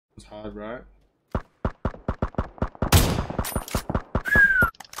It's hard, right?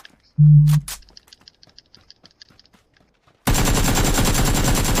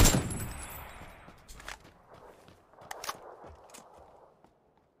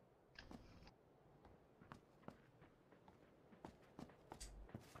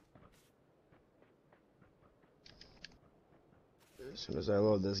 As soon as I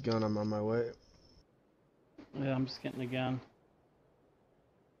load this gun, I'm on my way. Yeah, I'm just getting a gun.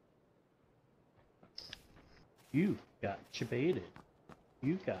 You got baited.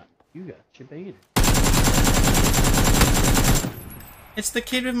 You got baited. It's the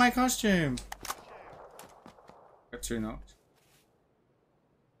kid with my costume. Got 2 knocks.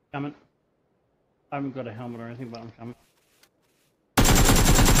 Coming. I haven't got a helmet or anything, but I'm coming.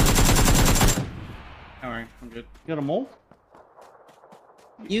 Don't worry, I'm good. You got them all?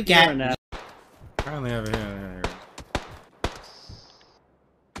 You got it. Apparently over here.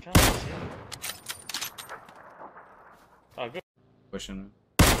 Can't see it. Oh, good. Pushing.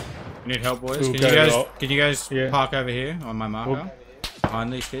 You need help, boys? We'll Can you guys Yeah. park over here on my marker? We'll...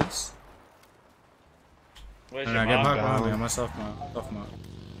 Behind these kids? Where's No, your get mark? parked behind me on my soft mark. Soft mark.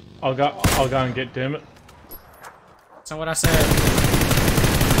 I'll go and get Dermot. That's not what I said.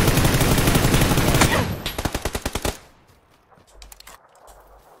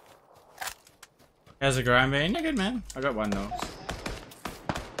 How's the grind, man? You're good, man. I got 1 knock.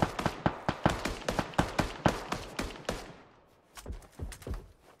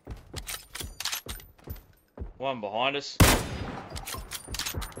 One behind us.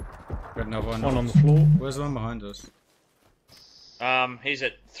 Got another one. One on the floor. Where's the one behind us? He's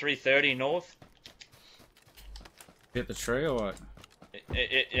at 330 north. Hit the tree or what?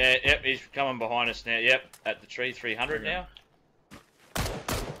 Yeah, yep, he's coming behind us now. Yep, at the tree, 300 now.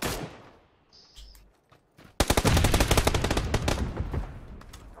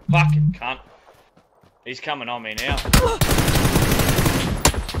 Fucking cunt. He's coming on me now.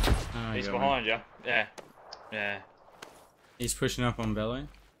 Oh, He's behind you. Yeah. Yeah. He's pushing up on belly.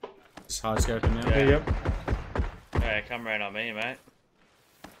 Just hard scoping now. Yeah. Yep. Yeah, come round on me, mate.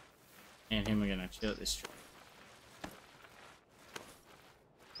 And him are gonna chill at this tree.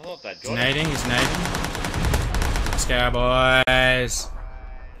 I thought that He's got nading, he's nading. Let's go, boys.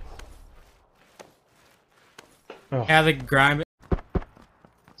 Oh. How the grind.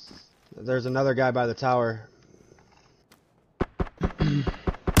 There's another guy by the tower.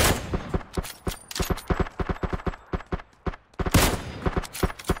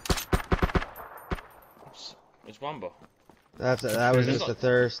 It's Wumba. That was just a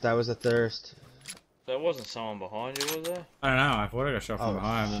thirst. That was a thirst. There wasn't someone behind you, was there? I don't know, I thought I got shot from Oh,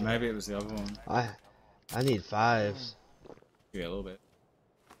 behind, but maybe it was the other one. I need 5s. Yeah, a little bit.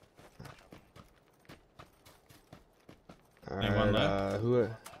 Alright, left? who?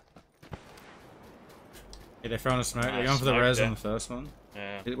 Yeah, they're throwing a smoke. Nice They're going for the smoke res there. on the first one.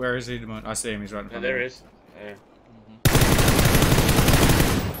 Yeah. Where is he? I see him, he's right in Yeah, front there of me. is. Yeah.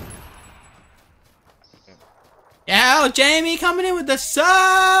 Yo, Jamie coming in with the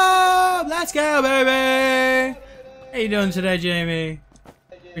sub! Let's go, baby! How you doing today, Jamie?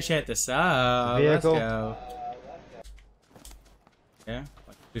 Appreciate the sub. Vehicle. Let's go. Yeah,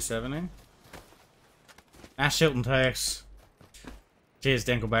 like 270. Ash Shilton takes. Cheers,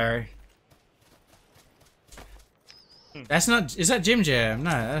 Dinkleberry. That's not. Is that Jim Jam?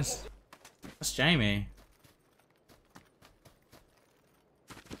 No, that's Jamie.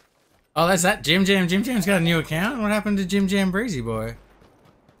 Oh, that's that Jim Jam. Jim Jam's got a new account. What happened to Jim Jam Breezy Boy?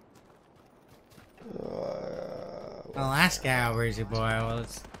 Alaska Breezy Boy. Well,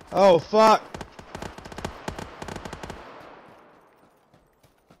 it's. Oh fuck!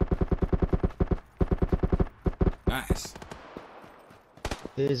 Nice.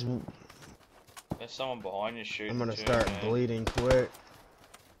 There's someone behind you shooting. I'm gonna too, start man. bleeding quick.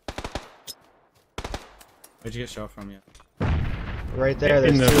 Where'd you get shot from? Yeah. Right there,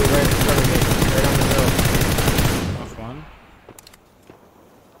 there's In two the- right in front of me, right on the hill. Off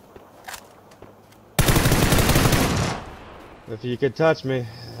one. If you could touch me.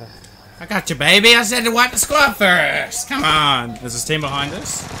 I got you, baby. I said to wipe the squad first. Come on. There's this team behind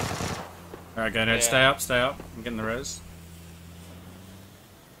us. Alright, go, Ned. Yeah. Stay up, stay up. I'm getting the res.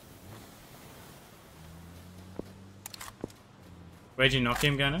 Where'd you knock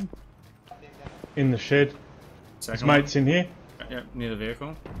him, Gannon? In the shed. His Second mate's in here. one? Yep, near the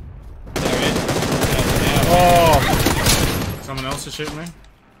vehicle. There he is. Oh! Someone else is shooting me.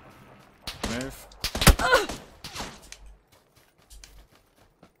 Move.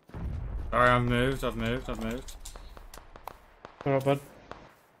 Sorry, I've moved. Alright,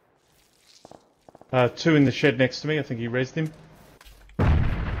 bud. Two in the shed next to me. I think he rezzed him.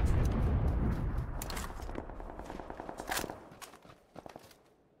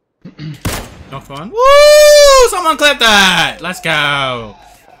 Knocked one. Woo! Someone clip that! Let's go!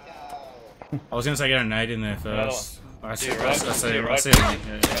 I was gonna say get a nade in there first. I see it.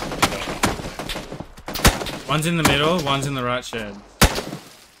 One's in the middle, one's in the right shed.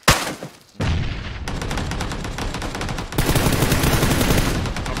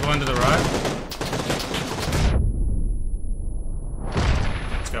 I'll go one to the right.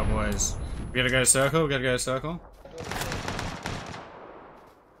 Let's go, boys. We gotta go circle,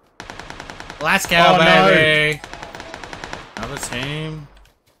 Let's go, baby! No. Another team.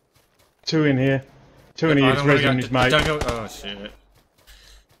 Two in here. Two in here. He's resing his mate. Don't go. Oh shit.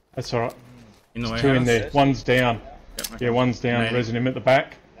 That's alright. In the way. Two in there. One's down. Yep, okay. Yeah, one's down. Maybe. Resing him at the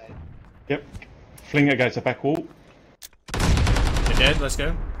back. Yep. Fling it against the back wall. They're dead. Let's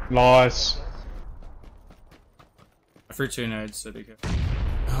go. Nice. I threw 2 nades, so they go.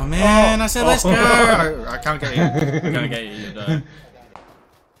 Oh man, I said let's go. I can't get you. I'm gonna get you. You die.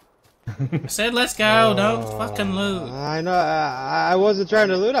 I said let's go. Don't fucking loot. I know. I wasn't trying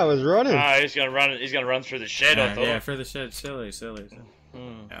to loot. I was running. Ah, he's gonna run. He's gonna run through the shed. I thought. Yeah, through the shed. Silly.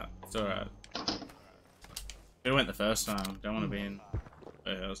 Yeah, it's alright. It went the first time. Don't want to be in.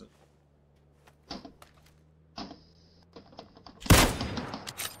 Where was it?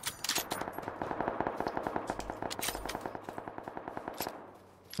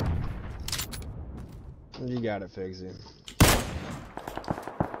 You got it, Figsy.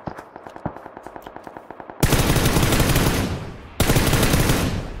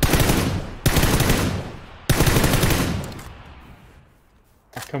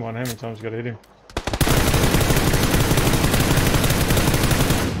 Come on, how many times you gotta hit him?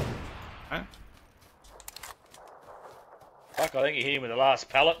 Huh? Fuck, I think you hit him with the last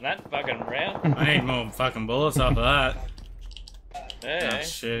pellet in that fucking round. I need more fucking bullets after that. Yeah, Oh,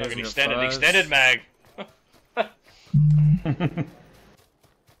 shit, fucking he's got extended mag.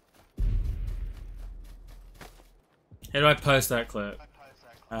 How do I post that clip?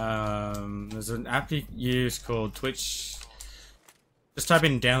 There's an app you use called Twitch. Just type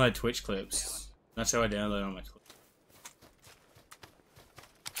in download Twitch clips. That's how I download all my clips.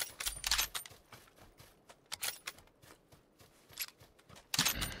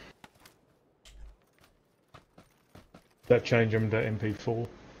 That change them to MP4.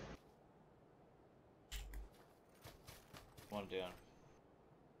 One down.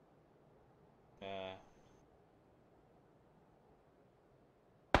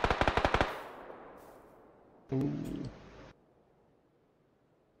 Ooh.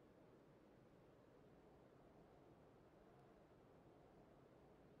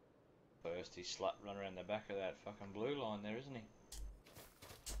 First, he's run around the back of that fucking blue line there, isn't he?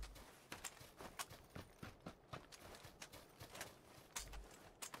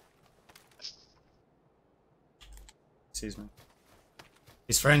 Excuse me.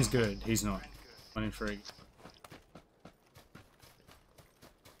 His friend's good. He's not. 1 in 3.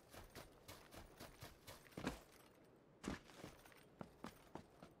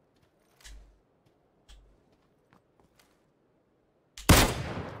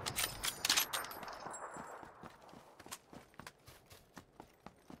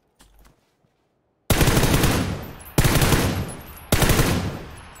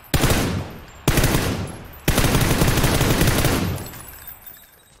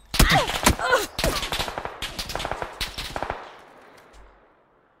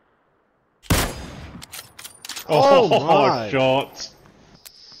 Oh my! Shots.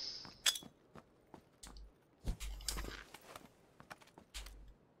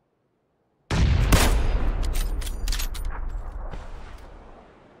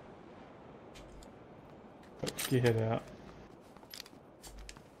 Get your head out.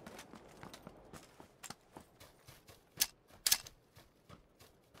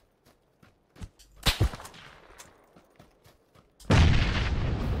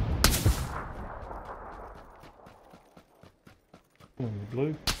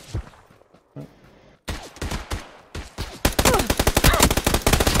 Blue. Oh.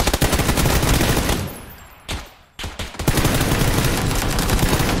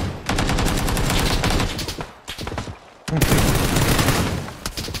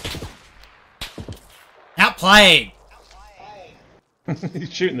 Outplayed!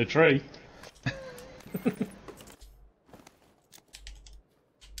 He's shooting the tree.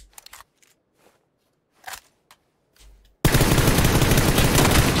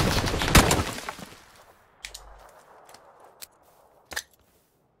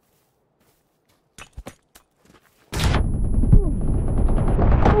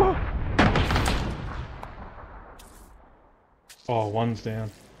 Oh, one's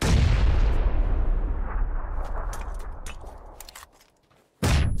down.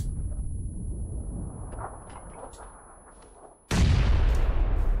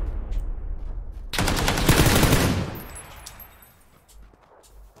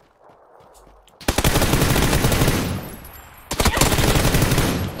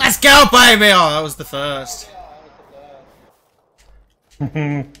 go, baby! Oh, that was the first.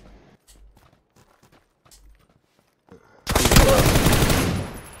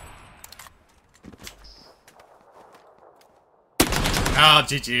 Oh,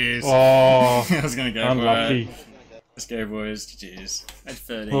 GG's. Oh, I was gonna go unlucky. for it. Let's go, boys. GG's. At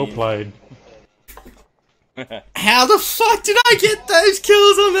 30. Well played. How the fuck did I get those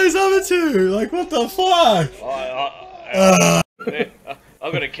kills on those other two? Like, what the fuck?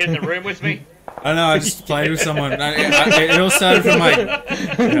 I've got a kid in the room with me. I know, I just played with someone. It all started from my...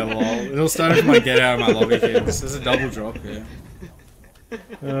 Yeah, lol. It all started from my get out of my lobby kids. There's a double drop here.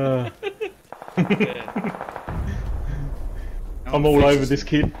 I'm all over this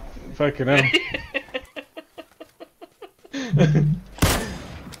kid. Fucking hell.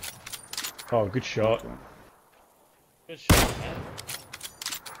 Oh, good shot. Good shot, man.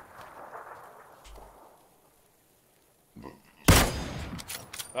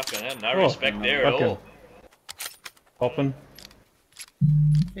 Fucking hell, no respect there at all. Popping.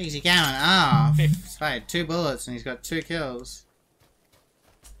 Easy going. Ah, he's fired 2 bullets and he's got 2 kills.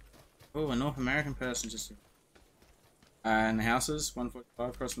 Oh, a North American person just... in the houses,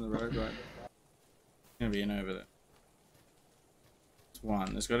 145 crossing the road, right? Gonna be in over there. It's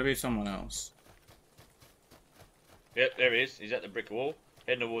one. There's gotta be someone else. Yep, there he is. He's at the brick wall,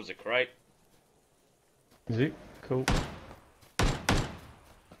 heading towards the crate. Is he? Cool.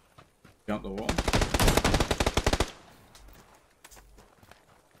 Jump the wall.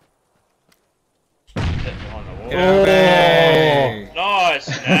 Behind the wall. Hey. Nice,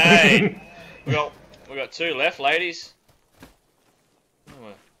 hey. we got 2 left, ladies.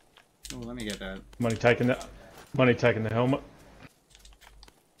 Oh, let me get that. Money taking the helmet.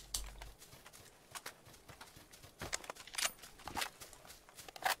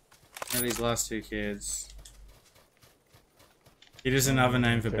 Now these last 2 kids. It is another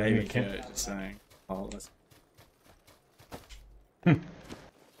name for baby Kurt, just saying. Oh,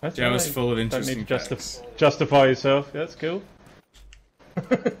 That's Joe was right. full of Don't interesting need to facts. justify yourself. That's cool.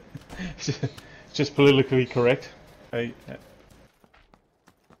 It's just politically correct. Hey, I'm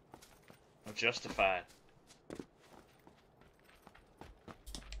justified.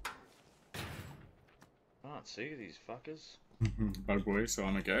 Can't see these fuckers. Bug boy, so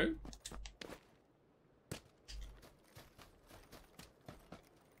I'm a go.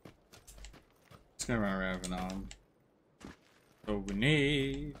 Just gonna run around with an arm. All we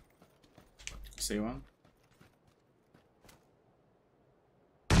need. See one?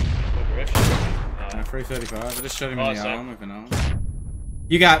 What direction? 335. I just shot him in the same. arm with an arm.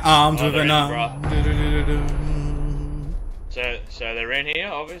 You got armed with they're an in, arm. So they're in here,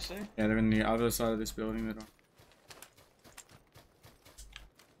 obviously. Yeah, they're in the other side of this building. They're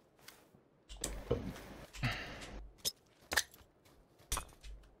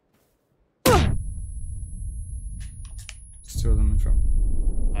There's 2 of them in front.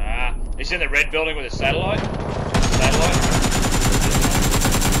 He's in the red building with a satellite.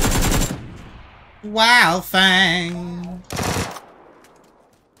 Wow, Fang!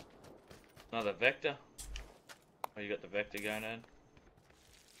 Another vector. Oh, you got the vector going in.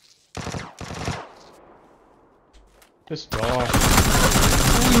 just die.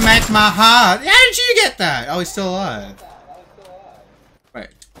 You make my heart. How did you get that? Oh, he's still alive. Wait.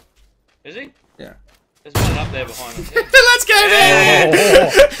 Is he? Yeah. There's one up there behind him. Let's go, man!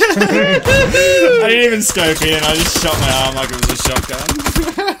 I didn't even scope in. I just shot my arm like it was a shotgun.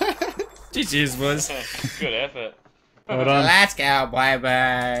 GG's, boys. Good effort. Well done. Let's go,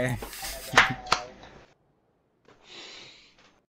 bye-bye.